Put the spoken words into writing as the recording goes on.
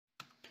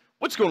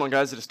What's going on,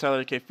 guys? It is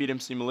Tyler, aka Feed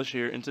MC Militia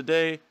here, and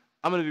today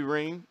I'm going to be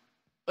bringing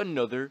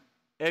another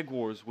Egg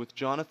Wars with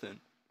Jonathan,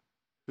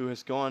 who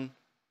has gone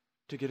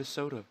to get a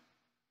soda.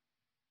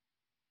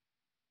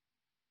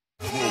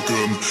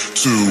 Welcome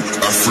to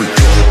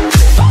Africa.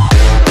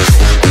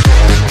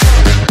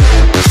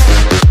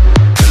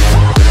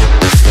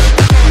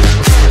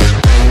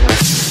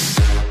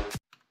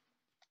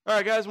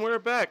 Alright, guys, we're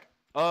back.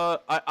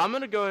 I'm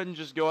going to go ahead and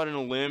just go out on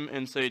a limb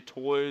and say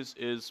Toys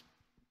is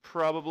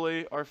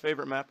probably our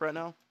favorite map right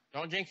now.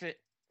 Don't jinx it.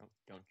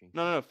 Don't jinx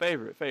No,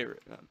 favorite.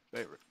 Favorite.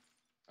 it.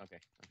 Okay,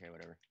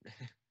 whatever.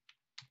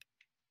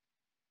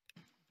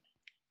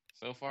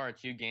 So far,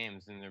 2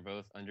 games, and they're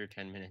both under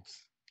 10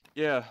 minutes.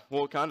 Yeah,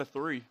 well, kind of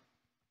 3.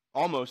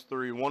 Almost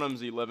 3. One of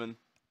them's 11.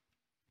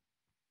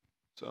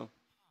 So.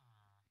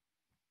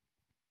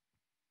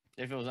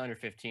 If it was under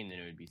 15, then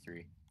it would be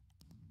 3.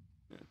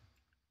 Yeah.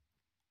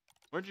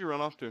 Where'd you run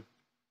off to?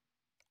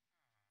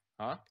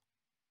 Huh?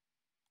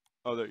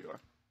 Oh, there you are.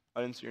 I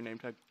didn't see your name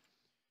tag.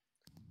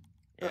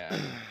 Yeah.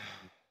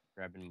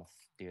 Grabbing my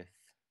stuff.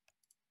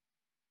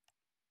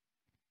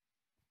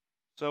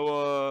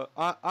 So,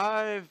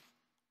 I've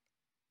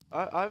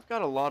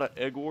got a lot of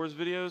Egg Wars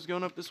videos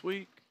going up this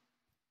week.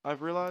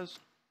 I've realized.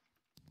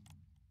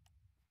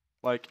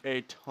 Like,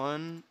 a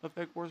ton of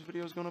Egg Wars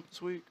videos going up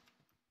this week.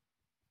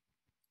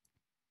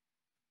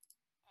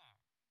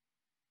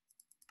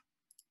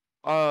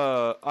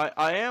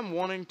 I am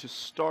wanting to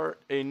start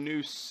a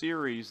new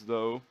series,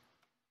 though,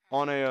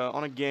 on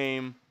a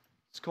game.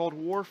 It's called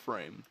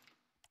Warframe.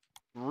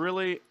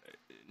 Really,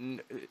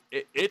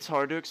 it's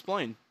hard to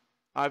explain.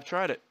 I've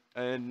tried it,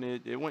 and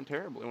it went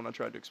terribly when I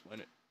tried to explain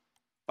it.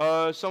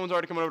 Someone's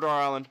already coming over to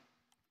our island.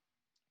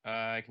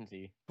 I can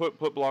see.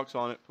 Put blocks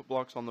on it. Put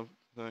blocks on the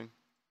thing.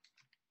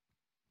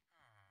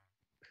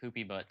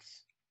 Poopy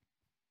butts.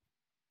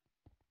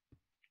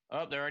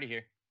 Oh, they're already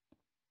here.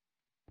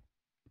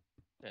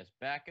 Let's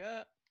back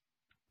up.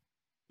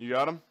 You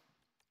got them?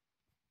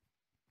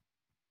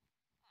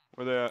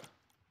 Where they at?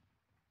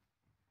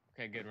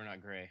 Okay, good. We're not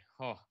gray.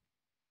 Oh,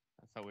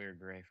 I thought we were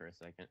gray for a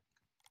second.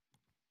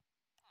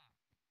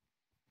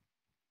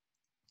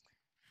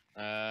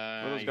 Where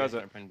are those you guys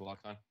start at? putting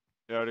blocks on.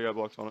 Yeah, I already got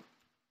blocks on it.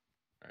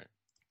 Alright.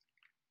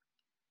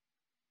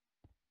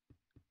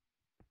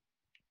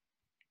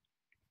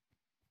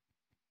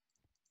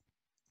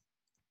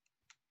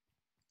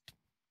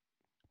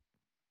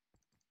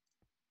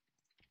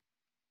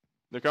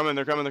 They're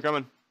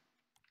coming.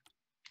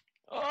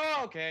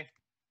 Oh, okay.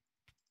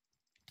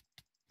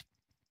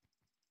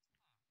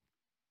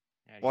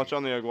 Watch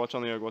on the egg.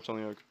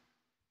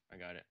 I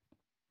got it.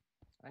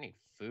 I need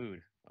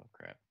food. Oh,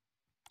 crap.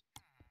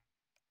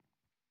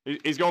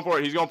 He's going for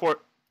it.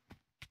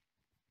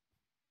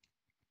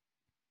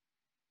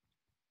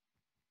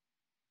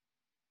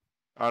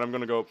 Alright, I'm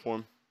gonna go up for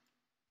him.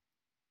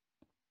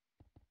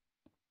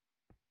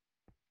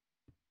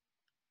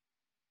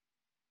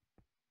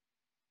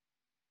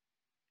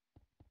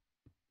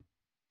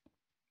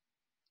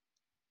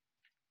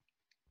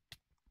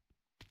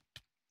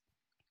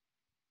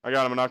 I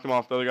got him. I knocked him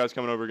off. The other guy's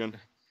coming over again.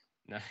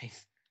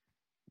 Nice.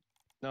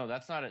 No,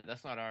 that's not it.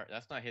 That's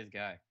not his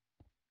guy.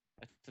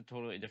 That's a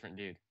totally different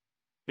dude.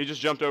 He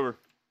just jumped over.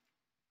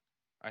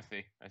 I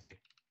see.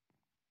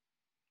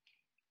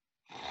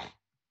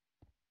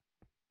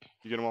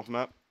 You get him off the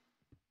map?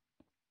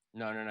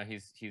 No.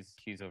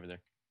 He's over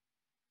there.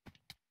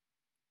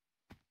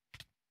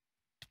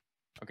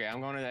 Okay,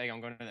 I'm going to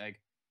the egg.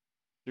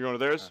 You're going to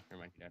theirs? Oh, never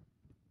mind. Yeah.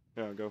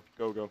 Yeah, go.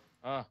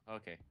 Oh,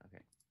 okay.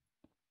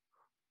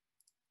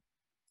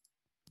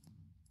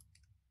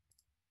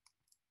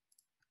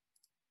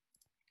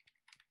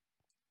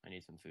 I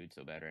need some food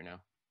so bad right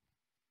now.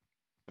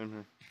 In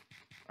here.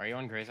 Are you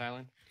on Gray's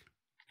Island?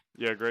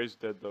 Yeah, Gray's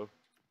dead though.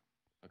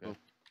 Okay.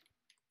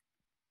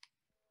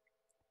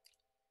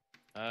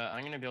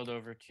 I'm gonna build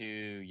over to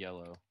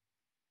yellow.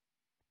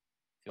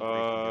 Feel free to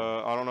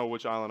join. I don't know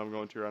which island I'm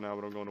going to right now,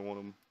 but I'm going to one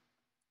of them.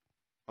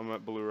 I'm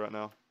at blue right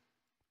now.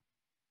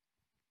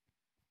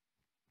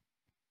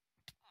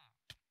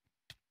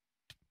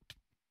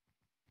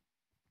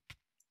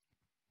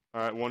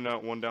 Alright,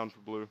 one down for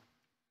blue.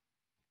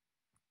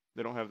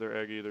 They don't have their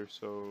egg either,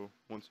 so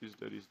once he's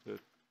dead, he's dead.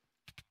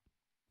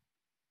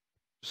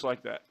 Just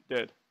like that.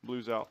 Dead.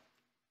 Blue's out.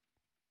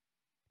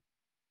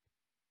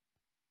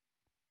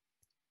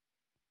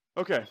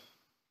 Okay.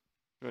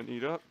 Gonna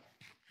eat up.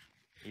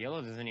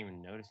 Yellow doesn't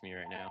even notice me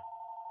right now.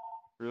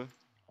 Really?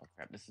 Oh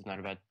crap! This is not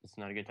a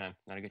good time.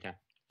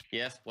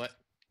 Yes. What?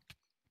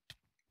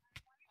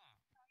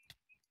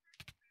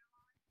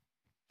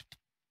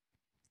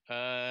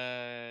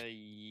 Yeah,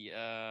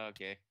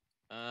 okay.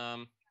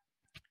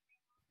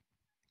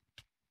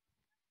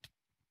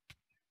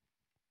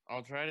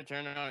 I'll try to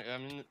turn it on.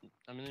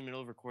 I'm in the middle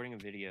of recording a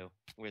video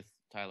with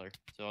Tyler,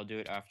 so I'll do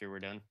it after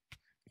we're done,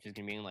 which is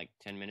gonna be in like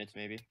 10 minutes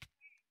maybe.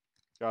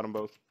 Got them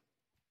both.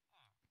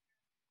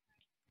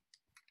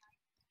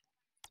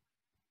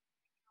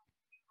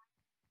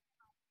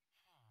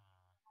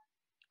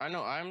 I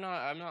know I'm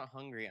not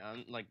hungry.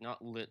 I'm like not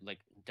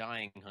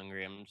dying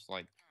hungry. I'm just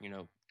like,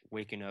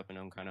 waking up and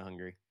I'm kind of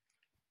hungry.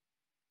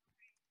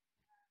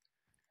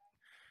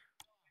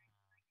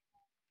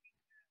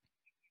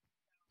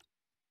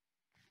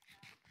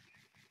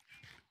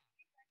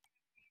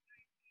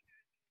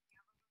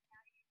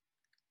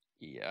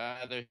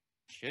 Yeah, there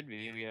should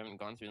be. We haven't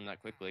gone through them that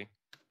quickly.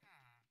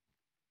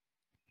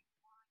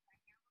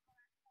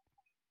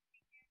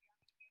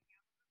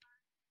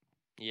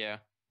 Yeah.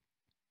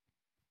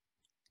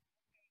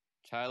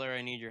 Tyler,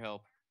 I need your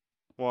help.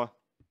 What?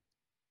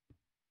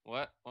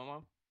 What? What,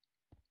 Mom?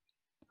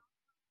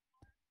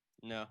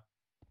 No.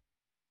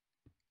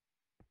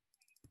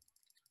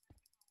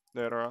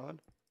 That our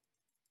island?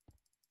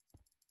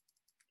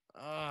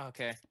 Oh,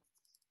 okay.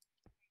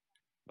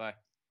 Bye.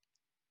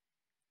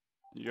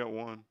 You got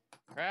one.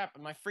 Crap,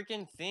 my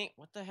freaking thing.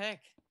 What the heck?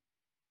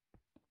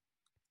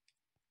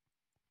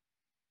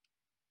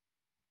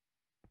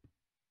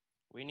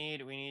 I need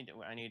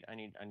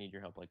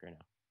your help like right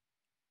now.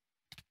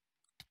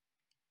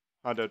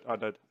 I did.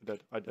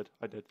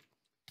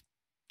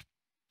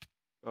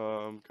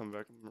 Come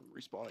back. I'm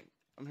respawning.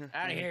 I'm here.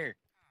 Out I'm of here.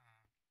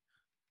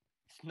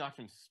 Just knocked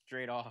him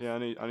straight off. Yeah,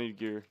 I need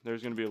gear.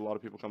 There's gonna be a lot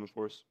of people coming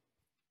for us.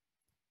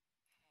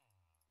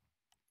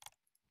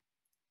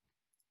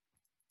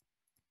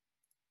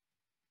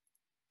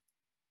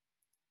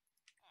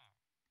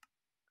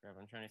 Crap,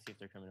 I'm trying to see if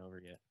they're coming over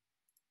yet.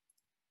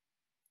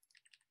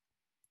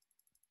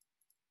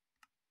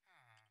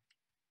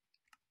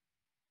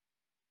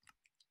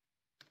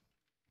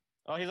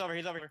 Oh, he's over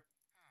here.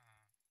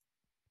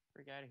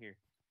 Freak out of here.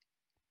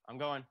 I'm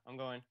going.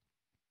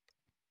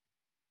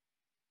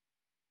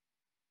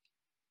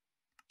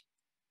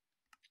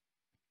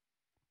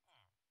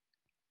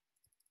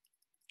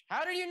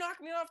 How did you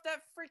knock me off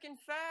that freaking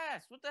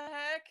fast? What the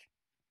heck?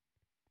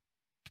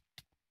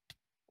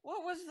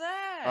 What was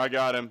that? I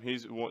got him.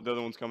 The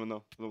other one's coming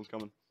though. The other one's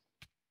coming.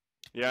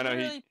 Yeah, I know. He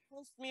really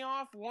pissed me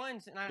off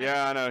once, and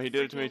Yeah, I know. He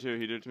did it to me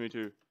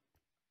too.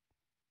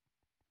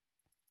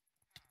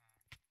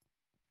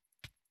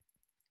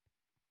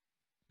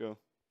 Go.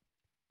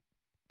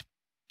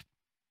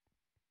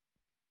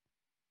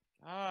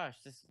 Gosh,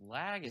 this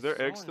lag is. Is their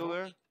so egg still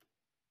there? annoying.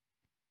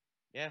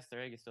 Yes,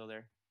 their egg is still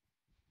there.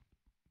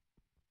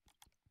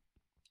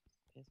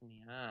 Piss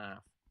me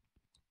off.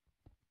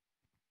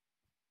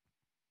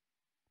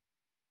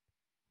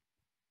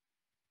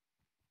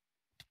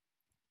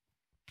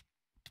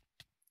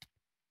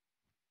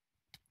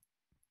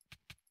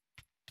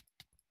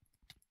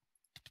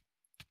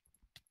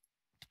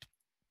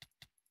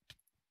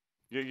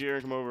 Get gear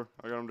and come over.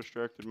 I got him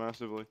distracted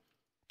massively.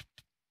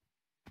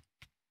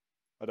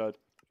 I died.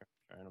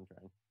 I'm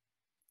trying.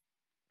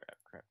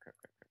 Crap.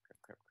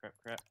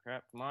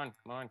 Come on.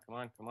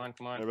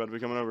 They're about to be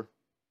coming over.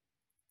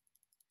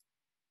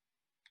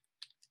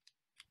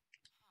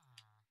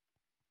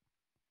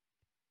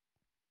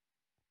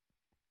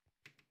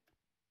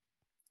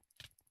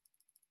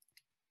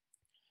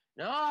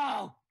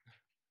 No!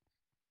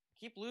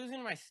 Keep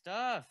losing my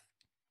stuff.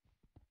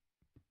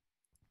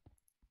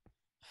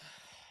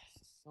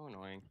 This is so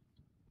annoying.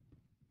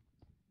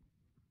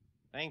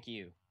 Thank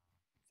you.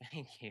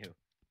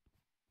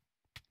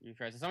 You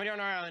Christ. Somebody on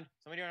our island.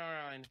 Blah,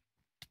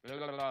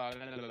 blah, blah,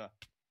 blah, blah, blah.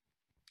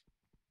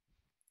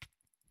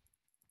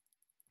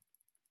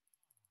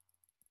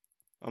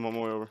 I'm on my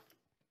way over.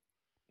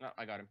 No,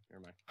 I got him.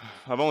 Never mind.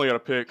 I've only got a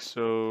pick,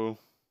 so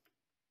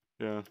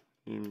yeah,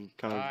 you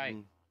kind of. Bye.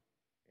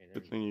 Okay, there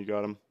Good we thing you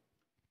got him.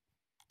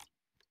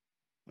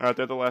 All right,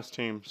 they're the last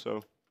team,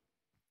 so.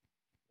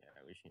 Yeah,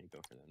 we should need to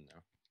go for them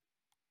now.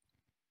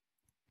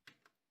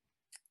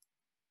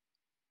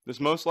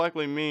 This most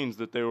likely means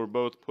that they were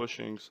both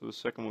pushing, so the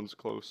second one's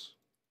close.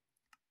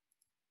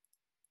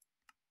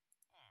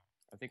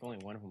 I think only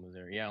one of them was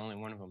there. Yeah, only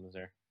one of them was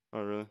there.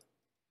 Oh, really?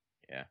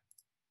 Yeah.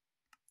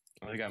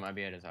 The other guy might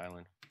be at his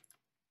island.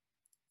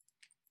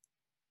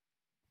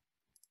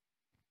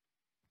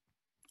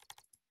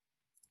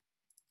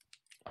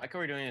 I like how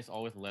we're doing this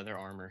all with leather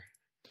armor.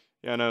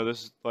 Yeah, no,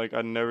 this is like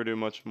I never do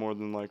much more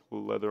than like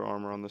leather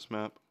armor on this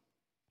map.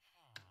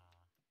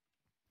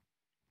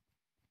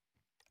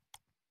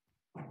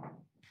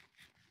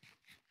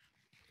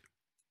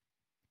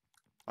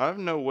 I have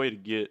no way to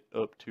get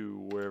up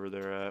to wherever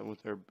they're at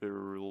with their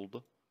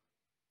build.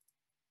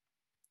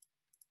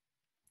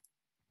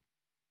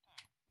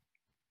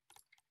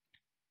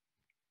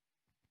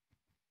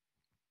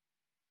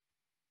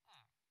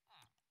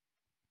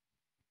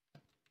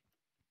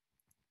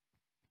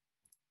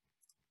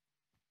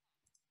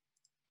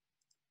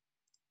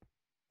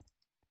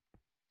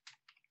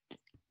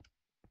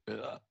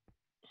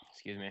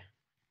 Excuse me.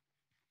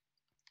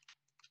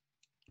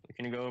 We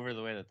can go over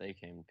the way that they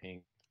came,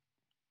 pink.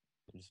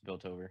 They just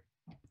built over.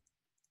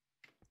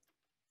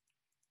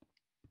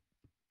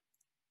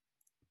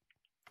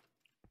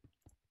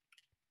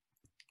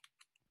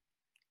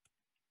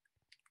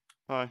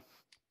 Hi.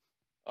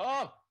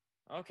 Oh!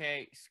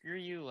 Okay, screw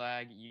you,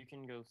 lag. You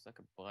can go suck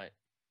a butt.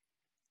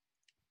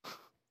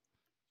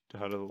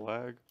 Out of the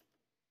lag.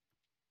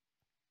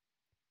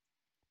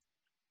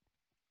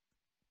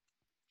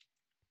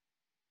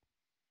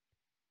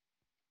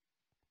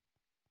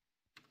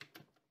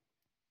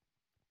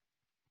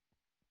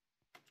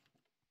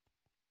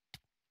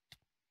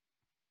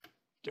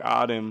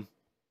 Got him.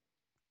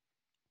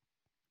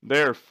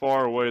 They're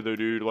far away though,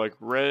 dude. Like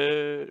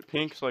red,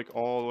 pink's like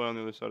all the way on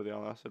the other side of the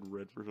island. I said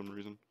red for some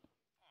reason.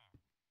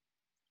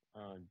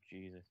 Oh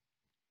Jesus!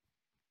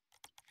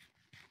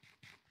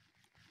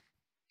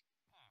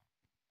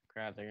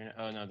 Crap! They're gonna.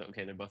 Oh no!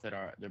 Okay, they're both at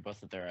our. They're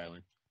both at their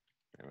island.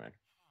 Never mind.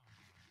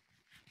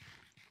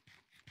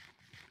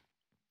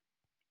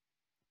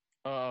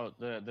 Oh,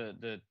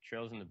 the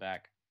trail's in the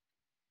back.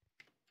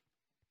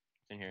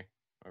 It's in here.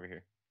 Over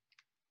here.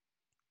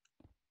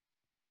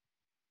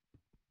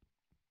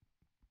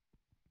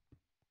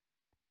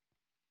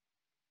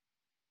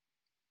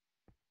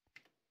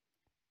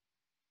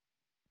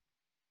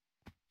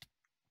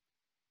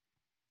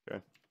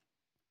 Okay.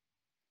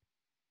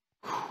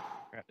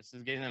 Crap! This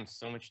is giving them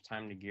so much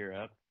time to gear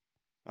up.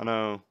 I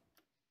know.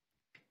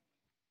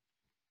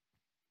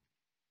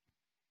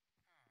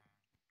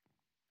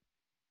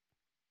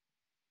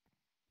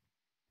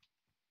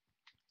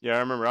 Yeah, I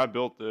remember I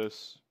built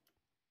this.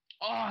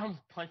 Oh, I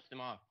almost punched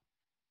him off.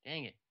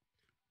 Dang it.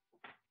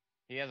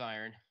 He has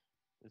iron.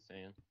 Just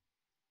saying.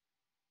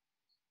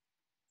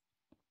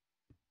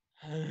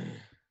 Can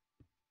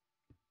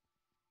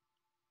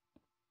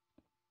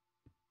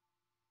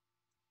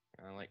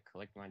I like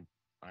collect my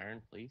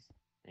iron, please?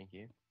 Thank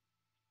you.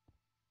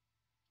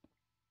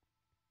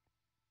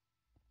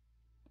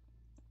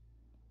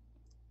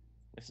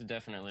 This is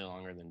definitely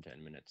longer than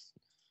 10 minutes.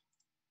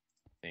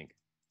 I think.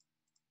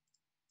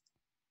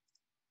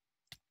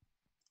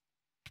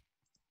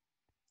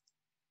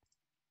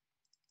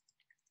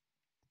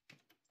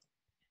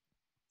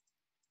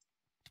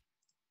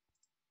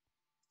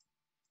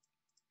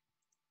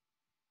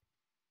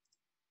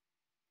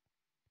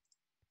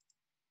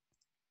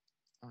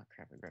 Oh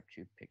crap, I grabbed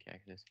 2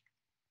 pickaxes.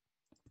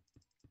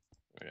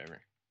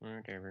 Whatever.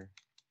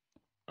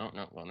 Oh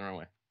no, going the wrong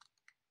way.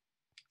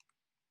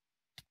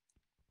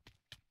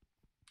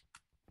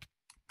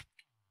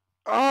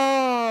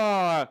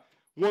 Ah!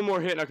 One more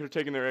hit and I could have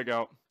taken their egg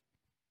out.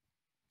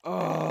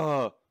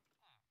 Ah!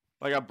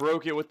 Like I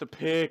broke it with the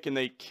pick and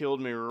they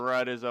killed me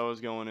right as I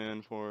was going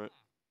in for it.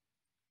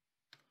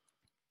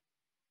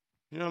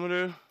 You know what I'm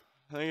gonna do?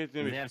 I think it's Do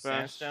gonna they be have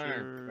faster.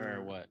 sandstone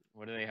or what?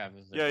 What do they have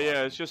as their Yeah,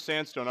 block? it's just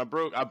sandstone. I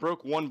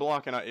broke one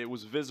block and it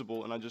was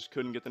visible and I just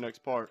couldn't get the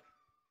next part.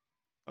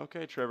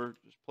 Okay, Trevor,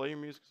 just play your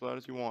music as loud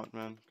as you want,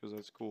 man, because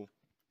that's cool.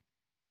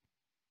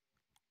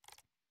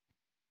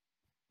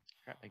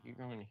 Crap, I keep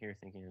going in here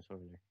thinking it's over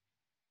there.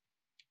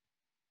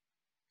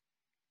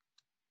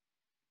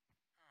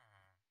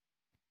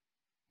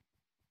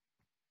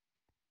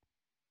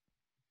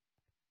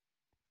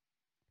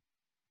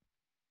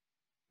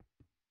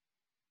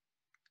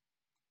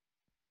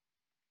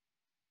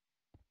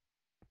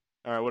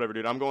 All right, whatever,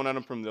 dude. I'm going at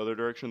him from the other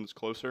direction that's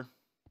closer.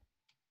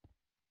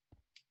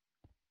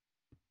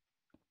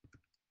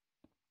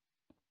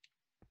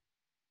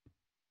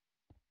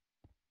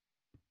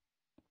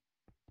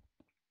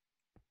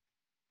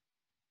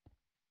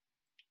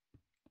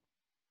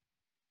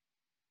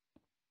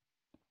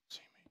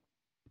 See me.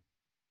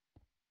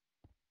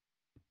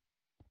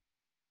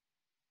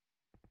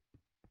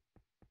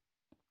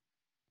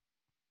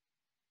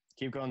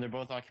 Keep going, they're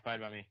both occupied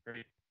by me.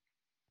 Hurry.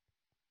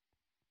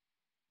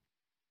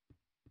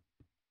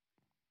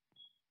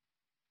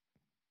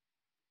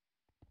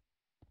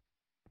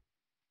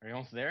 Are you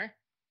almost there?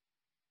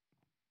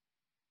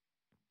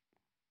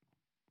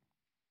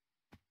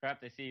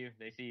 Crap, they see you.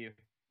 They see you.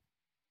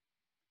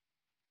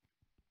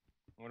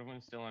 One of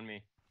them's still on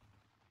me.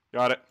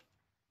 Got it.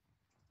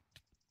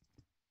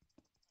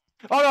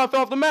 Oh no, I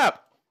fell off the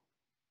map.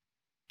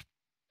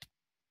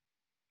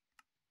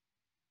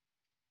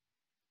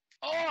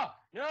 Oh,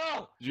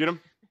 no! Did you get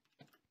him?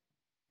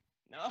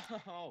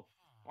 No!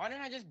 Why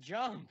didn't I just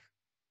jump?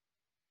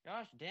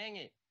 Gosh, dang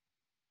it.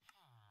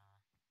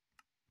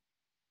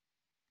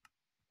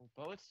 The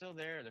boat's still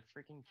there. They're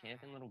freaking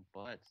camping little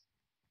butts.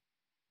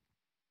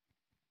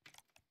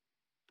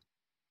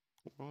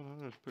 Well,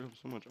 I just picked up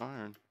so much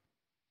iron.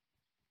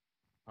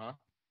 Huh?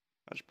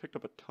 I just picked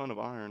up a ton of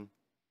iron.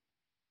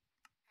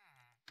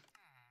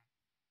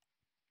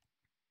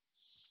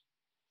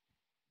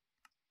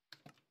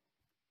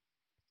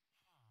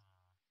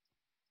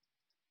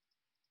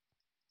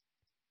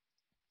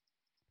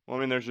 Well, I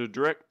mean, there's a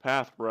direct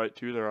path right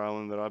to their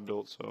island that I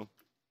built, so.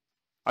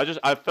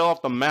 I fell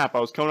off the map. I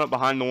was coming up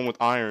behind the one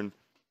with iron,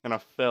 and I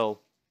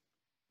fell.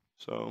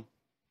 So.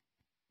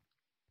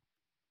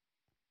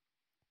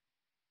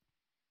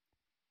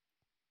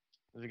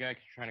 There's a guy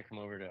trying to come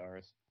over to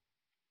ours.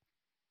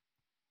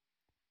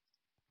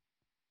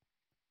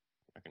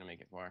 Not gonna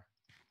make it far.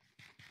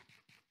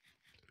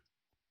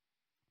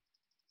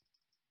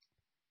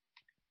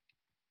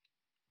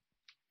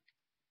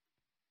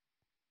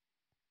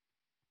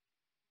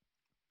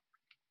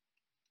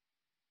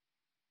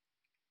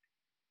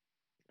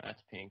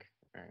 That's pink.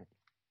 Alright.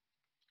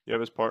 You have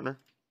his partner?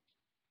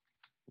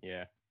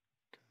 Yeah.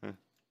 Okay.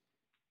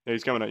 Yeah,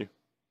 he's coming at you.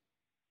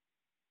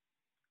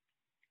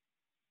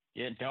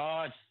 Get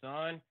dodged,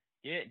 son.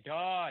 Get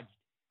dodged.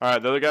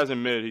 Alright, the other guy's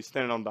in mid. He's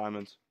standing on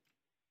diamonds.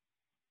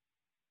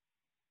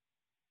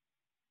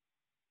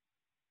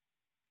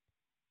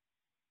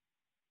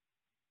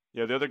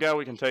 Yeah, the other guy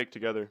we can take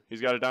together.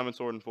 He's got a diamond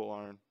sword and full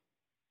iron.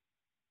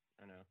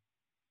 I know.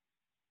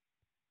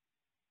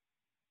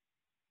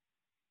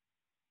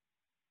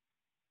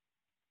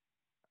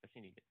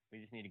 We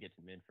just need to get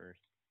to mid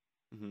first.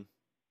 Mm-hmm.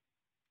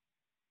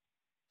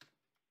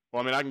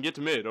 Well, I mean, I can get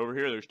to mid. Over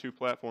here, there's 2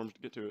 platforms to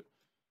get to it.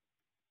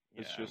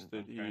 Yeah, It's just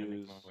that I'm trying to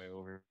make my way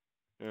over.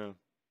 Yeah.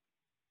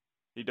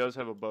 He does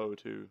have a bow,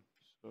 too,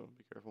 so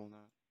be careful on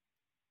that.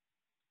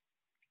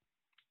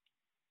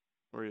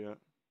 Where are you at?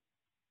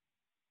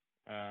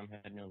 I'm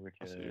heading over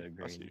I see you. to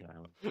I see Green's you.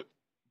 Island.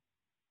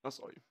 I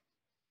saw you.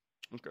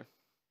 Okay.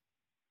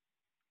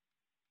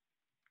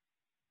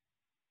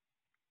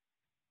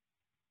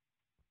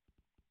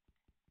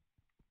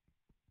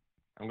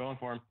 I'm going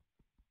for him.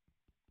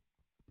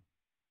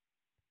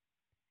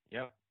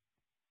 Yep.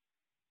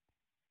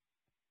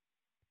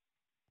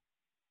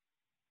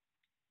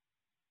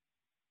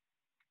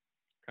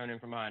 Coming in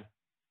from behind.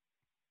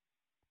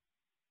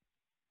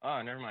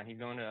 Oh, never mind. He's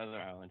going to the other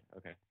island.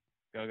 Okay.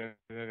 Go, go,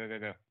 go, go, go,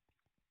 go.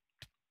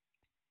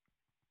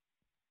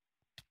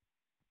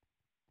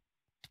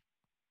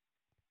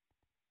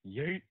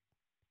 Yeet.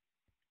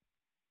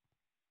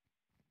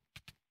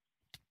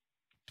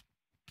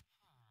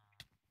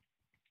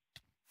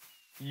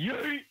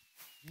 Yeet.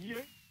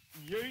 Yeet.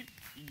 Yeet.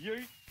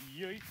 Yeet.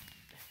 Yeet.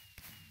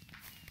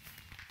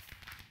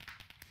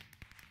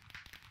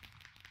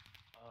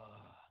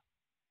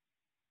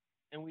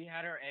 And we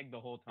had our egg the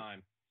whole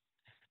time.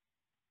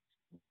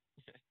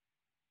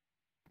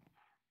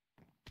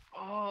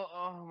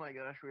 Oh my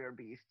gosh, we are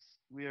beasts.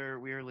 We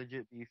are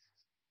legit beasts.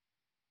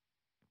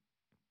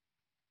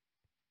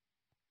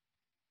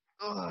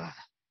 Ugh.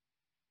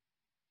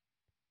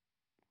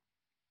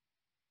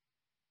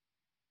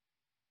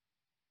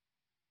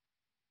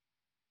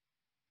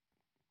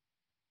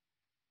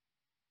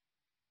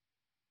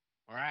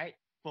 All right,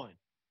 fun.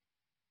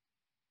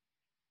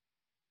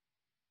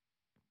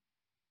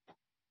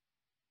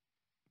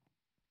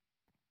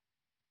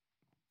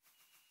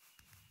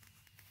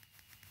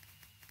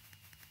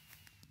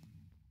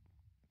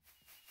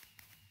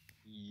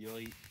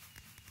 Yoink.